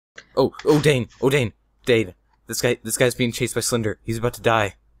Dane. Dane. This guy's being chased by Slender. He's about to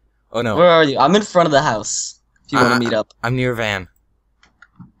die. Oh no. Where are you? I'm in front of the house. If you want to meet up. I'm near a van.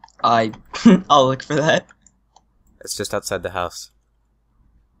 I'll look for that. It's just outside the house.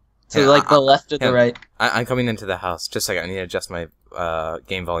 So like the left or the right? I'm coming into the house. Just a second. I need to adjust my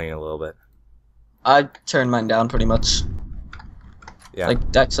game volume a little bit. I turned mine down pretty much. Yeah.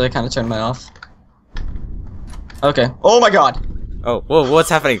 Like actually, I kind of turned mine off. Okay. Oh my god. Oh, whoa! What's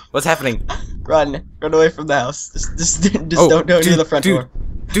happening? What's happening? Run away from the house. Just don't go near the front door.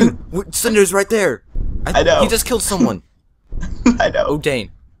 Dude, Slender's right there. I know. He just killed someone. I know. Oh,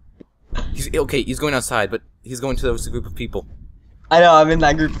 Dane. He's okay. He's going outside, but he's going to a group of people. I know. I'm in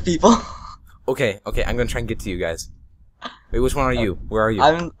that group of people. Okay. I'm gonna try and get to you guys. Wait, which one are you? Where are you?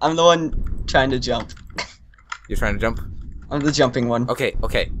 I'm the one trying to jump. You're trying to jump? I'm the jumping one. Okay.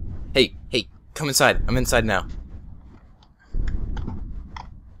 Hey, come inside. I'm inside now.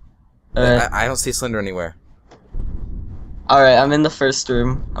 I don't see Slender anywhere. Alright, I'm in the first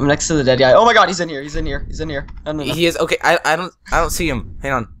room. I'm next to the dead guy. Oh my god, he's in here. No. He is okay. I don't see him.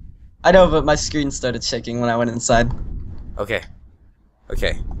 Hang on. I know, but my screen started shaking when I went inside. Okay.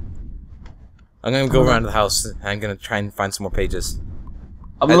 I'm gonna go around the house. And I'm gonna try and find some more pages.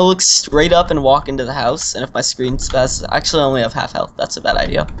 I'm gonna look straight up and walk into the house, and if my screen spazzes, actually I only have half health. That's a bad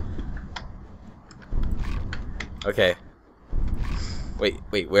idea. Okay.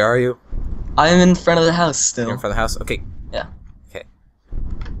 Wait, where are you? I'm in front of the house still. You're in front of the house? Okay. Yeah. Okay.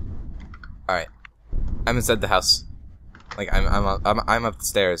 Alright. I'm inside the house. Like I'm up the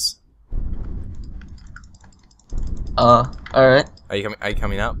stairs. Alright. Are you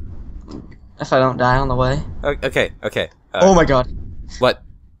coming up? If I don't die on the way. Okay. Oh my god. What?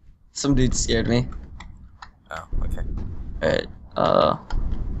 Some dude scared me. Oh, okay. Alright, Are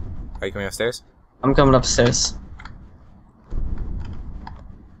you coming upstairs? I'm coming upstairs.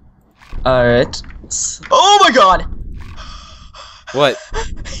 Alright. Oh my god! What?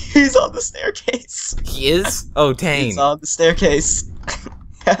 He's on the staircase. He is? Oh, dang. He's on the staircase.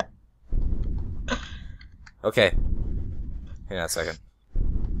 Okay. Hang on a second.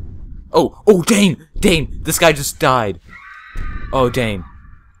 Oh, Dane! This guy just died. Oh, Dane.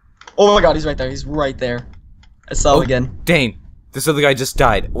 Oh my god, he's right there. He's right there. I saw him again. Dane, this other guy just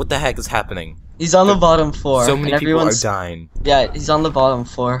died. What the heck is happening? He's on the bottom floor. So many people are dying. Yeah, he's on the bottom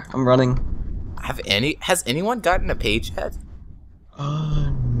floor. I'm running. Has anyone gotten a page yet? Oh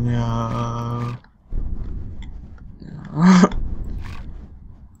no.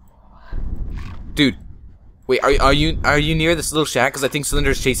 Dude, wait, are you near this little shack? Because I think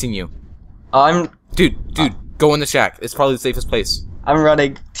Slender's chasing you. Dude, go in the shack. It's probably the safest place. I'm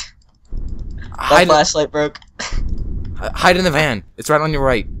running. My flashlight broke. Hide in the van. It's right on your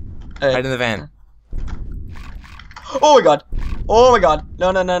right. Hide in the van. Oh my god. Oh my god.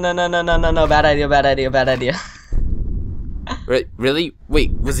 No. Bad idea. Really?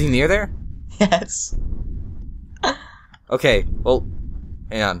 Wait, was he near there? Yes. Okay, well,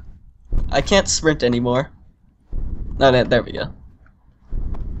 hang on. I can't sprint anymore. No, there we go.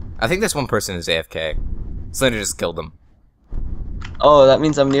 I think this one person is AFK. Slender just killed him. Oh, that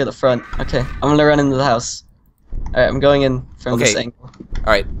means I'm near the front. Okay, I'm gonna run into the house. Alright, I'm going in from this angle.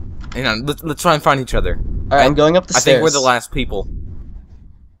 Alright, hang on, let's try and find each other. Alright, I'm going up the stairs. I think we're the last people.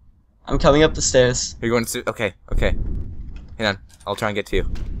 I'm coming up the stairs. You're going to... Okay. Hang on, I'll try and get to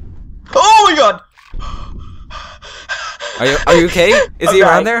you. Oh my god! Are you okay? Is he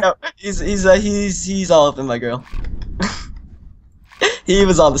around there? No, he's all up in my grill. He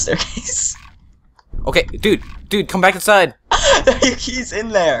was on the staircase. Okay, dude, come back inside. He's in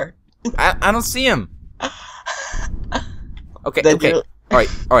there. I don't see him. Okay. Alright.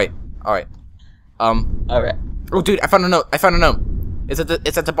 Alright. Oh, dude, I found a note. It's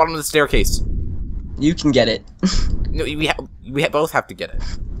at the bottom of the staircase. You can get it. No, we both have to get it.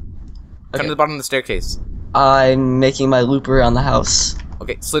 Come to the bottom of the staircase. I'm making my loop around the house.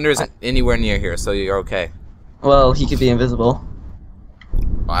 Okay, Slender isn't anywhere near here, so you're okay. Well, he could be invisible.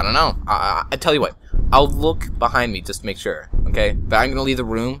 Well, I don't know. I tell you what. I'll look behind me just to make sure, okay? But I'm gonna leave the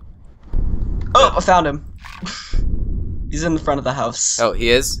room. Oh, I found him. He's in the front of the house. Oh, he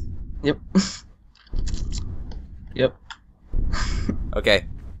is? Yep. Yep. Okay.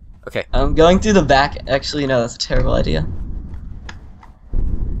 I'm going through the back. Actually, no, that's a terrible idea.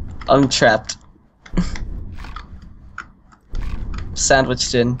 I'm trapped.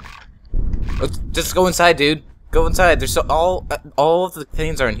 Sandwiched in. Just go inside, dude. Go inside. There's all of the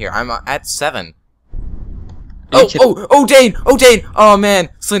things are in here. I'm at 7. Oh, Dane! Oh man,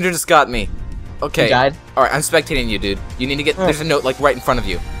 Slender just got me. Okay. You died? All right, I'm spectating you, dude. You need to get. There's a note like right in front of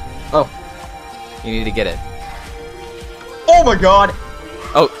you. Oh. You need to get it. Oh my god!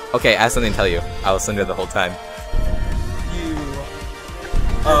 Oh, okay, I have something to tell you. I was Slender the whole time. You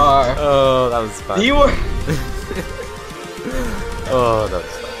are. Oh, that was fun. You were. Oh, that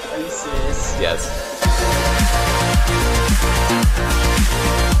was fun. Are you serious? Yes.